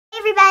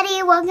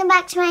everybody, welcome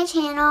back to my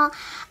channel.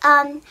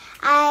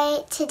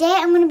 Today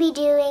I'm going to be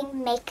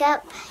doing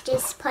makeup,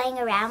 just playing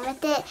around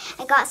with it.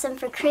 I got some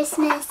for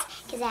Christmas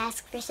because I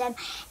asked for some,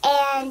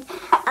 and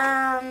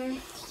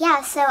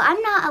yeah, so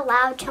I'm not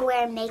allowed to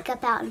wear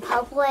makeup out in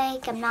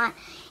public. I'm not,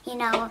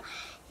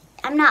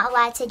 I'm not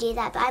allowed to do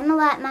that, but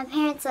my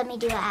parents let me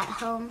do it at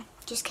home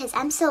just because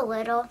I'm so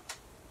little.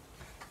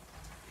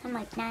 I'm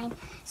like 9.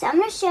 So I'm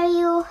going to show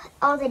you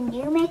all the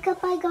new makeup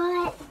I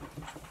got.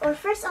 Or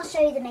first I'll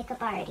show you the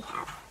makeup I already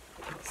have.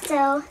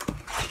 So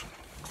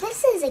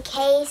this is a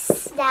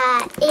case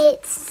that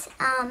it's,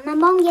 my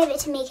mom gave it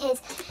to me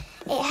because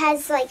it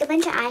has like a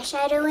bunch of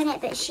eyeshadow in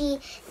it, but she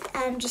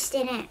just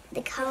didn't,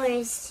 the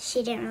colors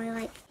she didn't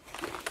really like.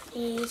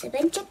 Here's a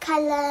bunch of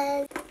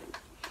colors.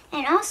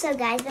 And also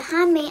guys,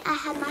 behind me I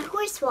have my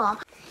horse wall.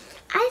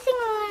 I think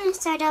I'm going to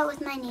start out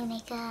with my new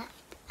makeup.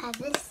 I have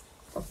this,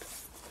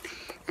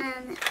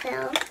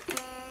 fell,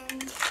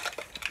 and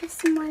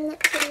some more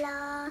lip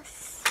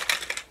gloss.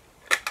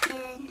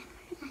 And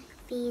I'll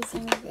be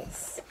using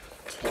this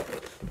too.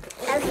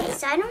 Okay,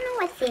 so I don't know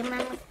what theme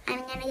I'm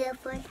going to go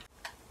for.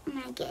 I'm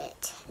going to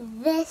get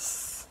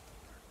this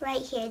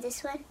right here,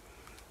 this one,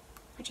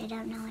 which I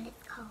don't know what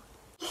it's called.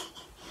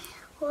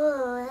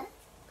 Whoa, that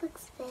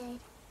looks good.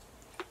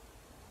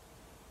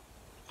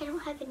 I don't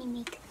have any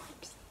makeup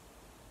wipes.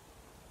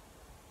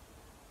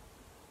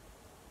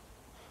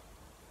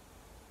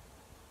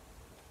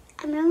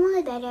 I'm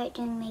normally better at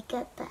doing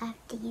makeup, but I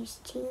have to use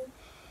 2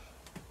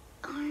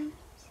 arms.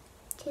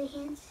 2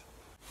 hands.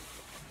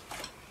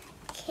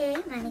 Okay,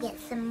 I'm gonna get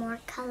some more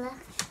color.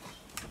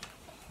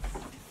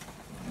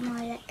 More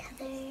of that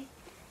color.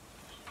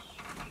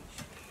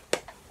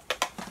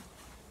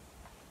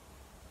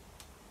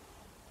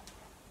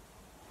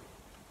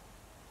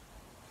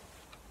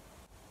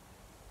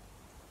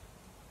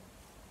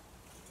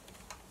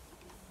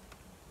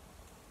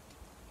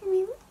 Let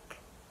me look.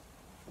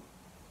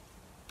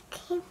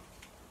 Okay.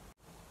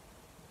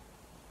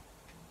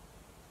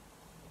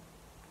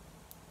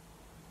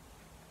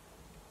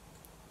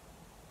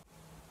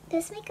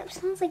 This makeup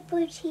smells like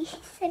blue cheese.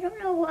 I don't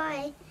know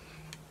why.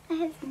 I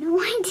have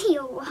no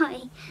idea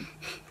why.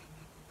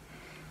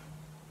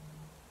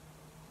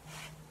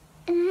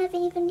 And I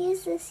haven't even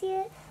used this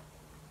yet.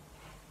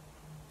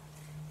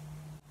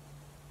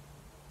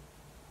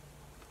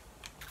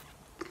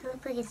 I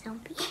look like a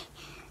zombie.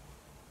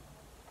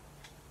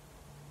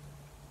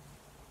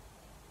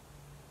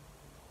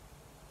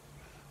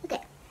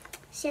 Okay,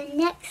 so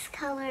next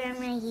color I'm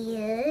going to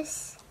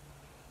use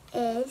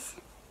is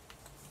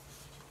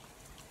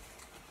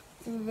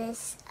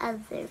this other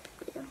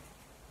blue.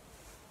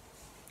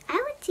 I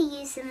like to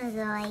use some of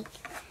the like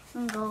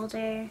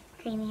golder,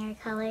 creamier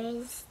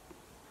colors,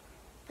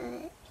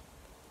 but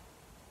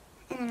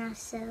and then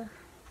also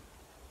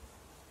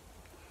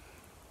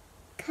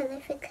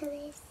colorful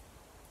colors.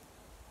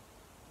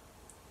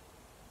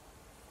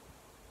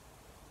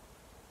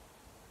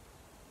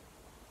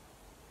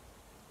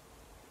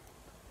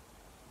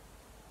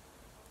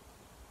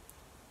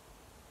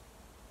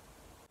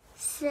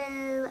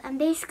 So I'm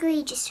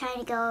basically just trying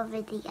to go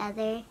over the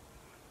other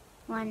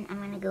one. I'm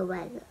going to go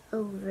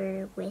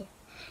over with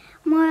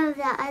more of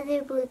the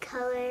other blue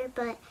color,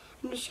 but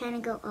I'm just trying to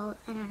go,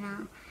 I don't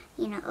know,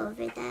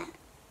 over that.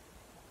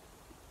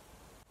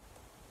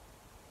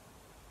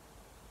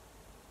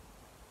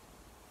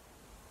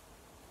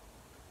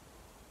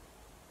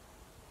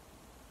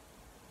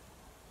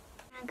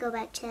 I'll go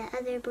back to the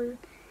other blue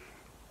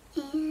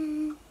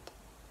and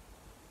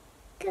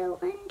go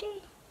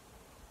under.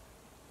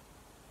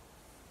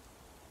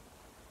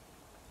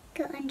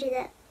 Go under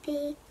that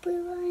big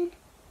blue one.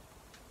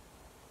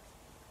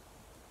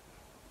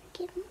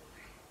 Get more.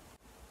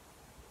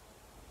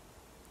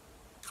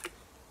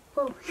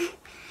 Whoa.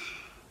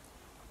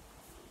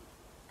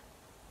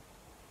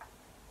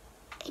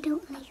 I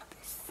don't like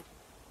this.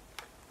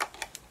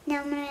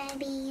 Now I'm going to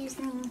be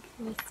using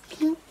this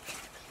pink.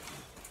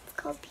 It's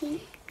called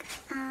pink.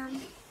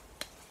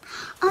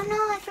 Oh no,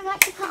 I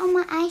forgot to put on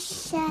my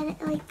eyeshadow,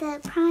 like the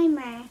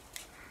primer.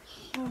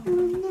 Oh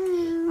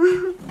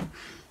no.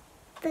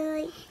 The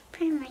like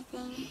primer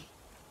thing.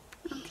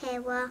 Okay,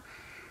 well,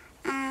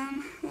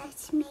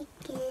 let's make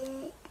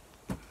it.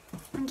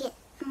 I'm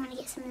gonna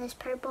get some of this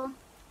purple.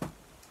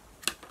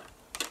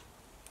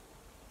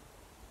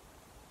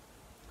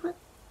 Whoop.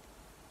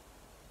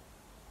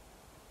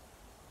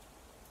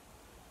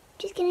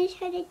 Just gonna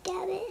try to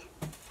dab it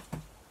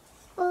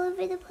all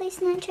over the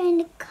place, not trying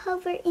to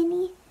cover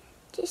any.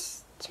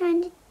 Just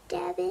trying to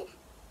dab it.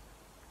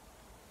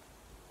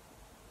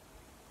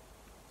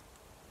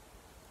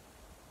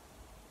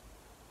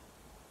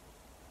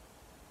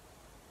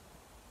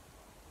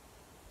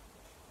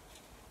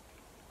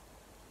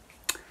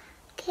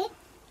 Okay.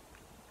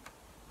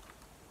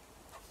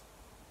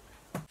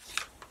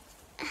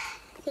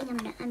 I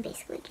think I'm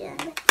basically done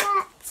with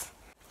that.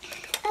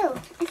 Oh,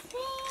 I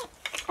think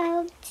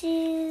I'll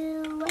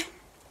do.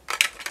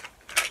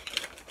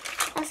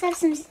 I also have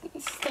some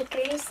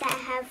stickers that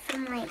I have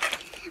from like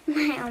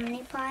my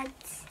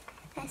Omnipods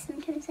that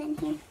sometimes in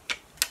here.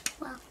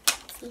 Well,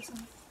 these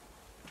ones.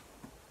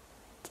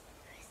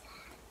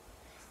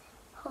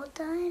 Hold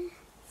on.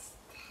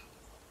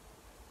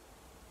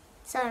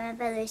 Sorry, my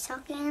brother's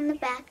talking in the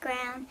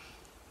background.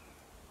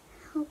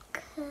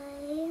 Okay,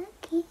 I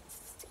can't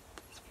see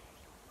this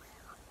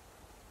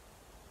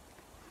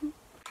very well.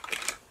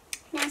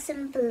 Now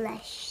some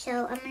blush.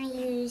 So I'm going to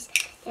use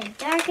the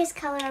darkest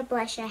color of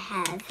blush I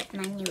have,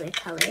 my newer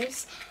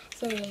colors.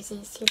 So there's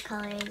these two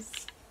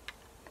colors.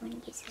 I'm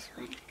going to use this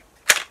one,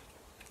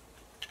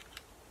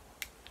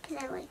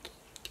 because I like it.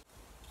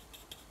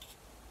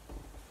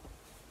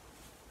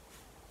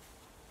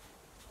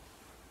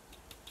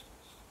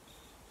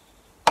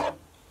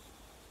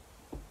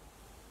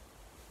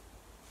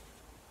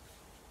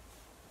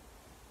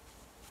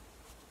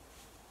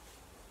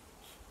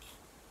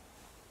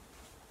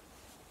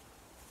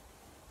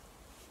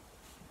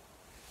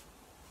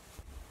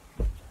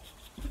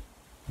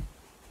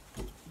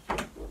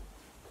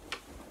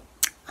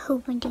 I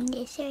hope I'm doing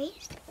this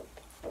serious.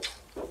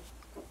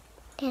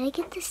 Did I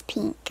get this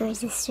pink, or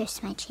is this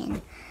just my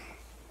chin?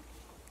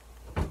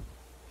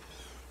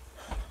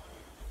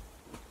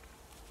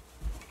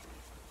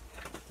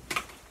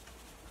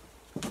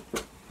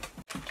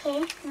 Okay,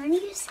 I'm going to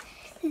use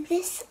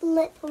this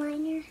lip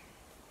liner.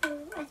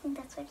 I think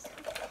that's what it's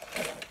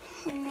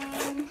called. And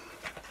then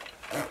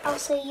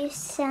also use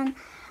some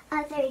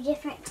other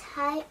different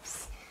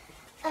types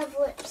of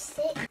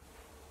lipstick.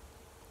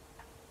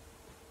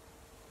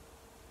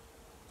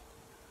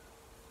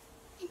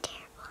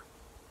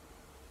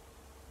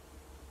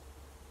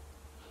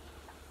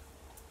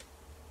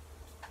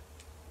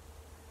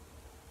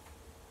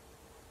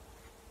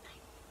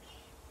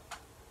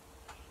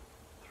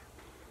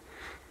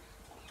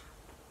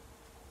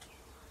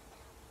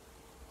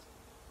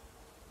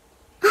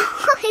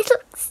 It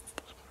looks...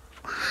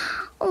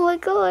 Oh my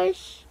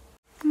gosh.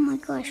 Oh my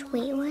gosh,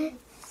 wait, what?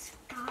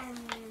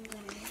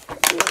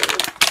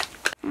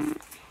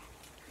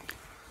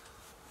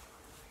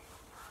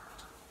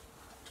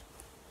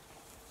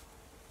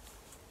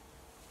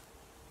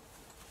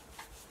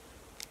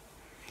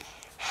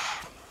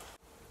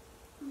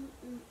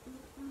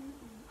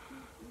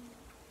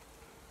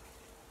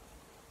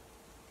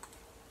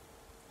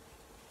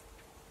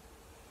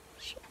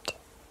 Shoot.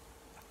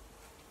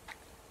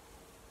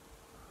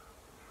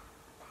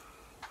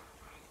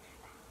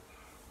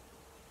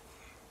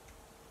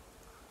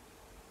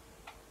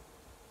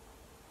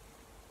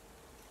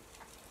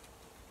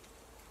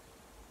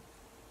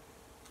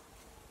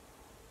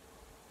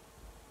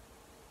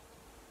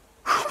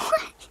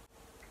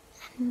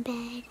 I'm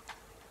bad.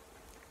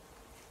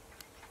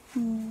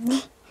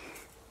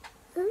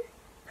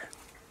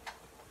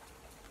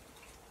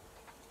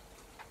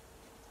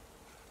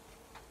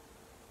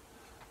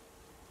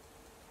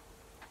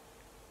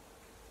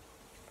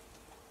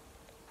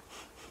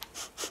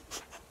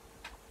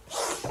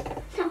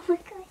 Oh my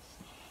gosh.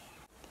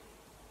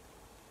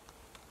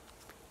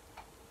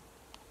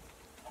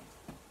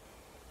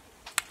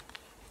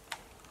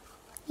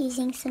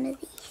 Using some of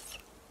these.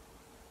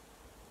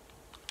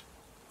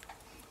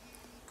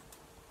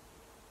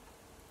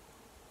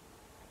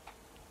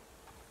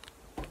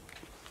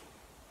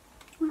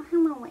 Well,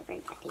 I'm gonna wipe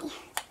everybody.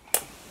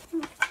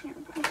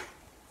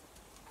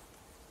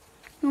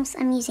 Also,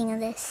 I'm using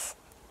this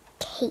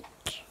cake.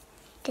 It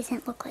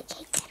doesn't look like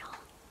cake at all.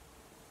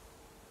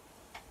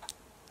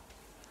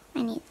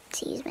 I need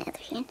to use my other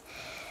hand.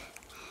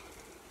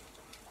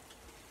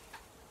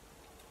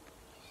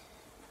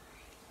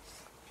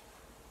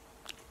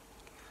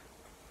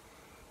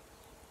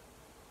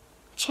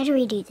 Try to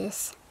redo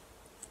this.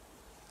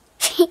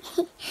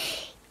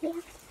 Yeah.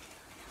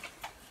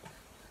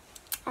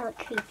 I look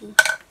creepy.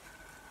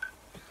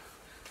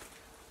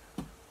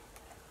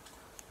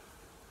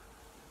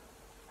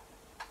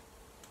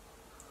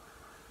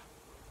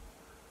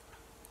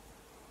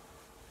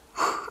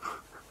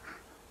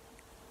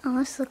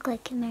 Almost look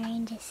like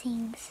Miranda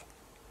sings.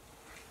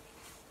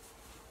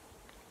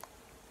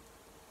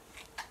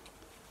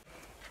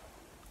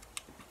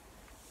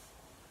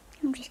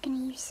 I'm just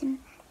gonna use some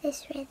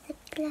this red lip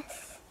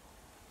gloss.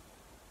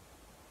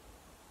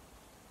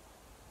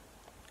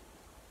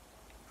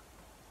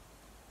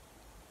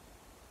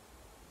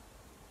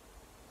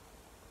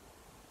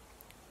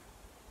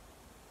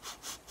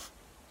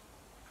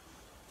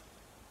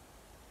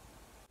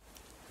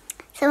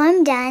 So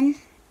I'm done.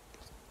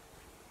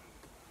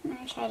 I'm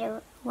gonna try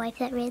to wipe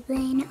that red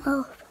line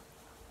off.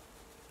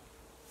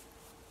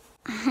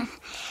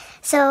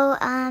 So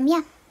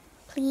yeah,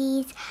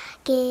 please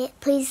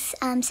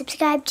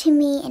subscribe to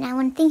me, and I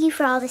want to thank you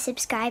for all the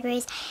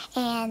subscribers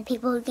and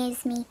people who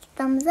gave me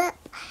thumbs up.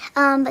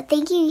 But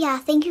thank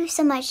you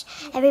so much,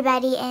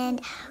 everybody,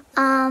 and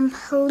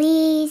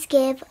please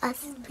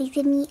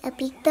give me a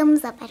big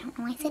thumbs up. I don't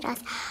know why I said us.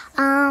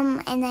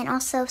 And then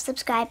also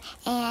subscribe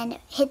and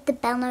hit the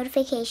bell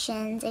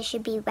notifications. It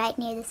should be right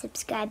near the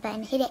subscribe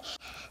button. Hit it.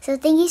 So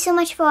thank you so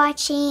much for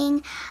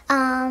watching.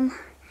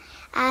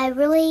 I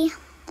really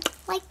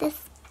like this.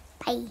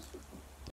 Bye.